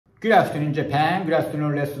Good afternoon, Japan. Good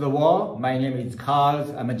afternoon, rest of the world. My name is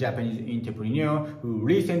Kaz. I'm a Japanese entrepreneur who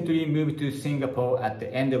recently moved to Singapore at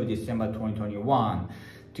the end of December 2021.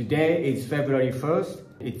 Today is February 1st.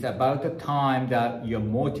 It's about the time that your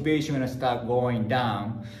motivation will start going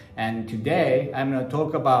down. And today, I'm going to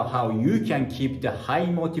talk about how you can keep the high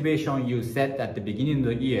motivation you set at the beginning of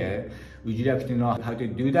the year. Would you like to know how to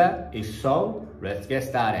do that? If so, let's get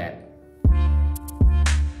started.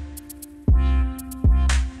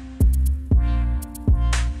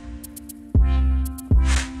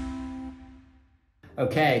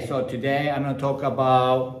 Okay, so today I'm going to talk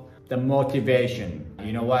about the motivation.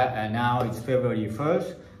 You know what? Now it's February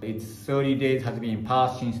 1st. It's 30 days has been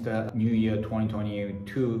passed since the new year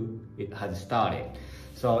 2022 it has started.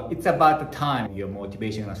 So it's about the time your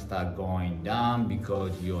motivation will start going down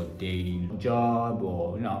because your daily job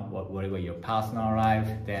or whatever your personal life.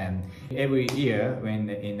 Then every year when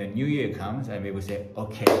in the new year comes, and we will say,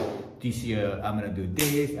 okay, this year I'm going to do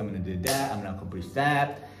this, I'm going to do that, I'm going to accomplish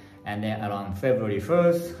that. And then around February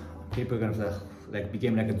 1st, people are going to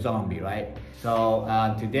become like a zombie, right? So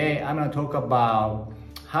today I'm going to talk about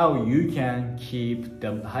how you can keep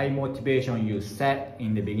the high motivation you set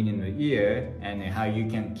in the beginning of the year and how you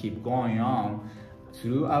can keep going on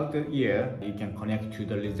throughout the year. You can connect to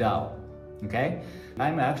the result, okay?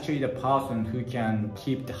 I'm actually the person who can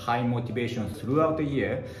keep the high motivation throughout the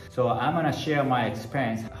year. So I'm going to share my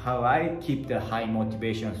experience, how I keep the high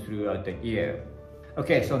motivation throughout the year.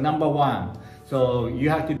 Okay, so number one, so you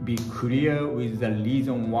have to be clear with the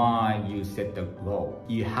reason why you set the goal.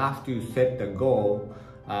 You have to set the goal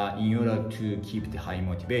in order to keep the high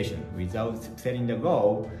motivation. Without setting the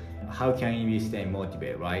goal, how can you stay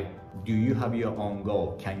motivated, right? Do you have your own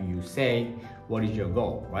goal? Can you say what is your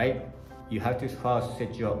goal, right? You have to first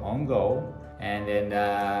set your own goal and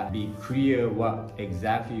then be clear what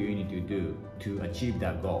exactly you need to do to achieve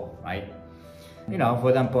that goal, right? For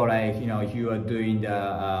example, if you are doing the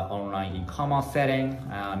online e-commerce setting,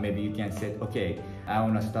 maybe you can say, okay, I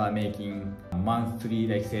want to start making monthly,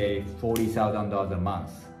 like say $40,000 a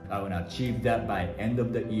month. I want to achieve that by end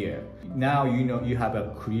of the year. Now you have a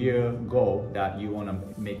clear goal that you want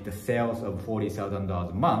to make the sales of $40,000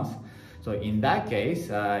 a month. So in that case,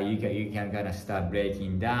 you can kind of start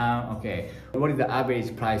breaking down, okay, what is the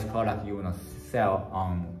average price product you want to sell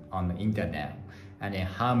on the internet? And then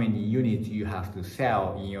how many units you have to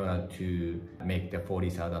sell in order to make the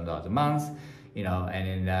 $40,000 a month,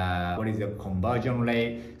 and then what is the conversion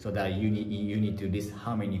rate, so that you need to list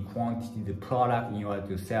how many quantities of product in order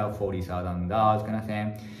to sell $40,000 kind of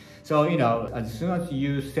thing. So as soon as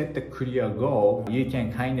you set the clear goal, you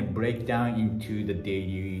can kind of break down into the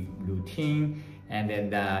daily routine, and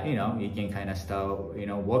then you can kind of start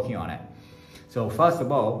working on it. So first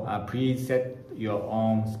of all, please set your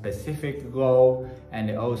own specific goal and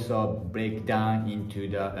also break down into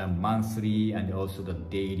the monthly and also the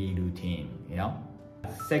daily routine,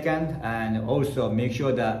 Second, and also make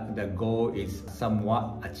sure that the goal is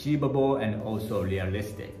somewhat achievable and also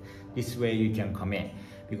realistic. This way you can commit,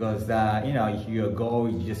 because if your goal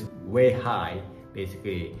is just way high,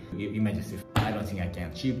 basically you might just say, I don't think I can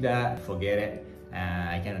achieve that, forget it.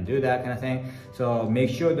 I cannot do that kind of thing. So make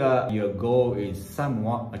sure that your goal is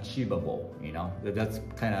somewhat achievable. That's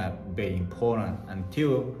kind of very important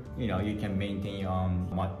until you can maintain your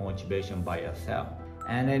motivation by yourself.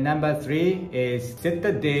 And then number three is set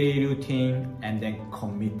the daily routine and then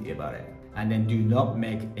commit about it. And then do not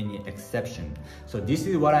make any exception. So this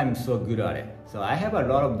is what I'm so good at it. So I have a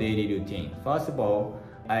lot of daily routine. First of all,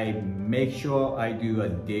 I make sure I do a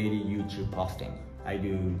daily YouTube posting. I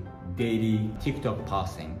do daily TikTok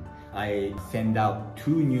posting. I send out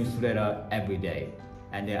 2 newsletters every day.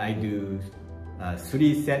 And then I do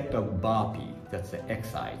 3 sets of burpee, that's the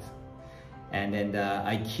exercise. And then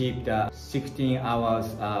I keep the 16 hours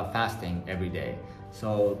fasting every day.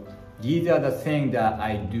 So these are the things that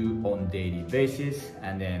I do on daily basis.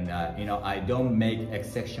 And then, I don't make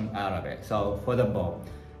exception out of it. So for example,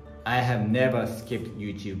 I have never skipped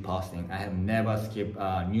YouTube posting. I have never skipped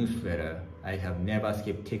newsletter. I have never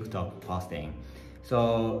skipped TikTok posting.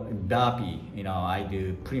 So burpee, I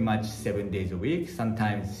do pretty much 7 days a week,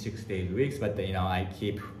 sometimes 6 days a week, but I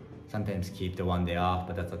sometimes keep the 1 day off,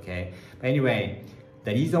 but that's okay. But anyway,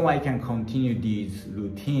 the reason why I can continue this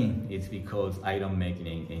routine is because I don't make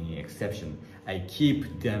any exception. I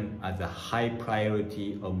keep them as a high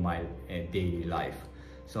priority of my daily life.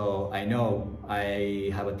 So I know I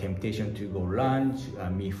have a temptation to go lunch,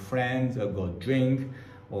 meet friends, or go drink,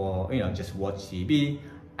 or just watch TV.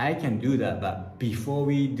 I can do that, but before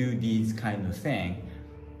we do these kind of things,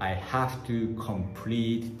 I have to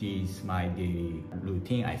complete my daily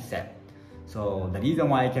routine I set. So the reason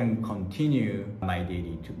why I can continue my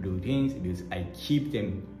daily routines is I keep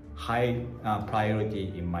them high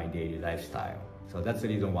priority in my daily lifestyle. So that's the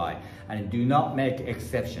reason why. And do not make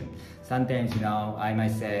exception. Sometimes, I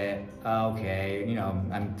might say, okay,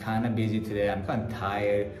 I'm kind of busy today. I'm kind of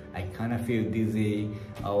tired. I kind of feel dizzy.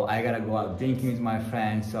 Oh, I gotta go out drinking with my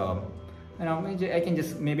friends. So,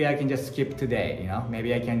 maybe I can just skip today.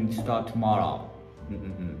 Maybe I can start tomorrow.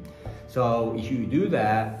 So if you do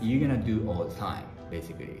that, you're gonna do all the time,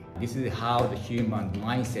 basically. This is how the human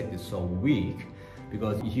mindset is so weak,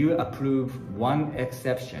 because if you approve one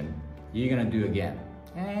exception, you're gonna do again.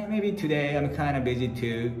 And maybe today I'm kind of busy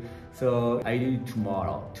too, so I do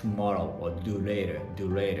tomorrow, or do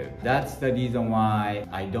later. That's the reason why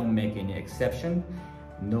I don't make any exception.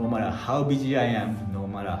 No matter how busy I am, no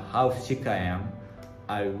matter how sick I am,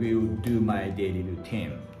 I will do my daily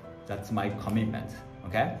routine. That's my commitment,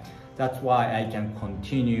 okay? That's why I can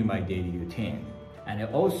continue my daily routine. And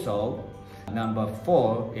also, number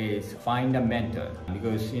 4 is find a mentor,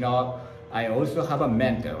 because I also have a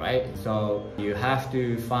mentor, right? So you have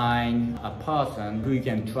to find a person who you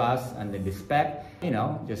can trust and respect,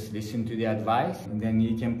 just listen to the advice, and then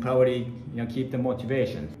you can probably, keep the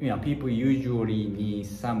motivation. People usually need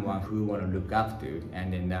someone who want to look up to,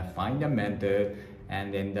 and then find a mentor,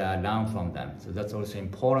 and then learn from them. So that's also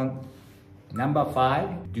important. Number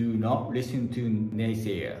 5, do not listen to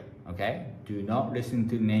naysayer, okay? Do not listen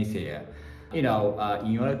to naysayer. In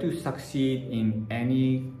order to succeed in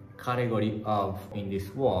any category in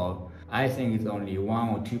this world, I think it's only 1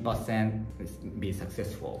 or 2% be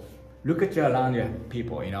successful. Look at around your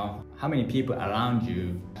people, how many people around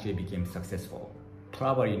you actually became successful?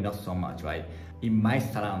 Probably not so much, right? In my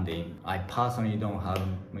surrounding, I personally don't have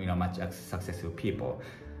much successful people.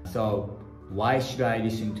 So why should I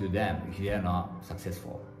listen to them if they are not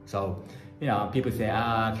successful? So people say,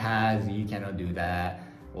 Kaz, you cannot do that,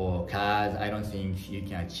 or Kaz, I don't think you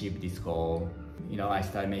can achieve this goal. I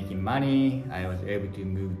started making money. I was able to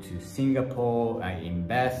move to Singapore. I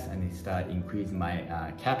invest and start increasing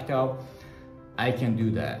my capital. I can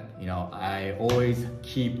do that. I always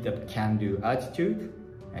keep the can-do attitude,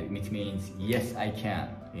 which means yes, I can.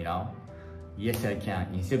 Yes, I can.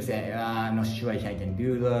 Instead of saying, I'm not sure I can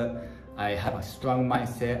do that, I have a strong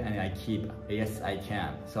mindset and I keep yes, I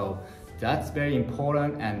can. So that's very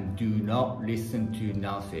important, and do not listen to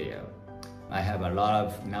naysayer. I have a lot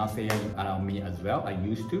of naysayers around me as well. I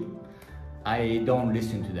used to. I don't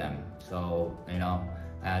listen to them. So,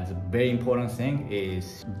 the very important thing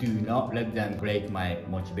is do not let them break my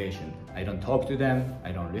motivation. I don't talk to them.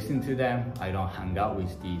 I don't listen to them. I don't hang out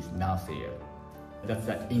with these naysayers. That's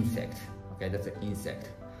an insect. Okay, that's an insect.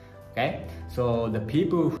 Okay, so the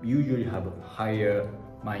people who usually have a higher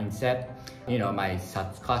mindset, my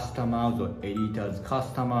customers or editors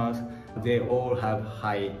customers, they all have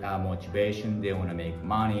high motivation. They want to make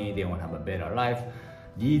money. They want to have a better life.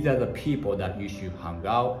 These are the people that you should hang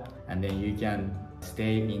out, and then you can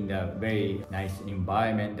stay in the very nice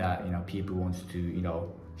environment that people wants to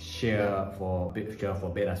share for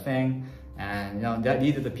better thing, and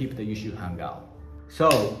these are the people that you should hang out.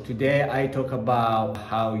 So today I talk about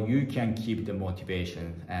how you can keep the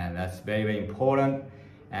motivation, and that's very, very important.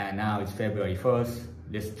 And now it's February 1st.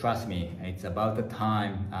 Just trust me, it's about the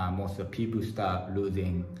time most of the people start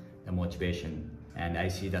losing the motivation. And I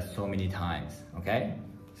see that so many times, okay?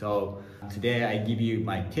 So today I give you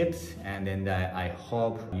my tips, and then I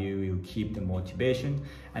hope you will keep the motivation.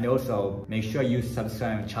 And also make sure you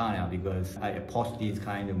subscribe to the channel, because I post these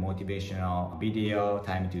kind of motivational video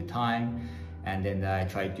time to time. And then I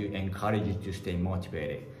try to encourage you to stay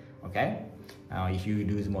motivated, okay? If you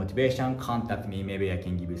lose motivation, contact me, maybe I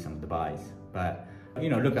can give you some advice. But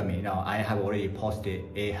look at me now. I have already posted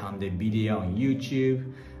 800 video on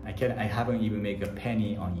YouTube. I haven't even made a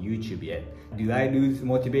penny on YouTube yet. Do I lose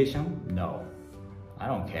motivation? No, I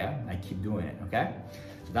don't care. I keep doing it, okay?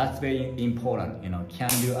 So that's very important,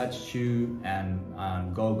 can-do attitude and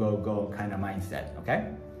go kind of mindset,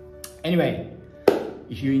 okay? Anyway,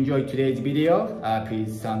 if you enjoyed today's video,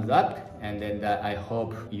 please thumbs up. And then I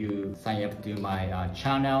hope you sign up to my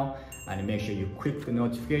channel, and make sure you click the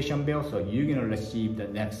notification bell so you're gonna receive the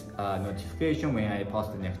next notification when I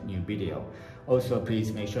post the next new video. Also,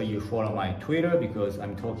 please make sure you follow my Twitter, because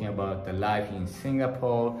I'm talking about the life in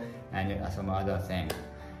Singapore and some other things.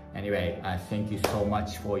 Anyway, thank you so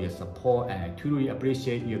much for your support, and I truly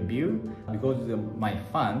appreciate your view. Because of my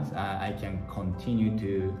fans, I can continue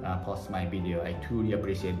to post my video. I truly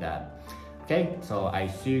appreciate that. Okay, so I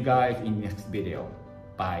see you guys in the next video.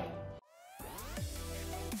 Bye.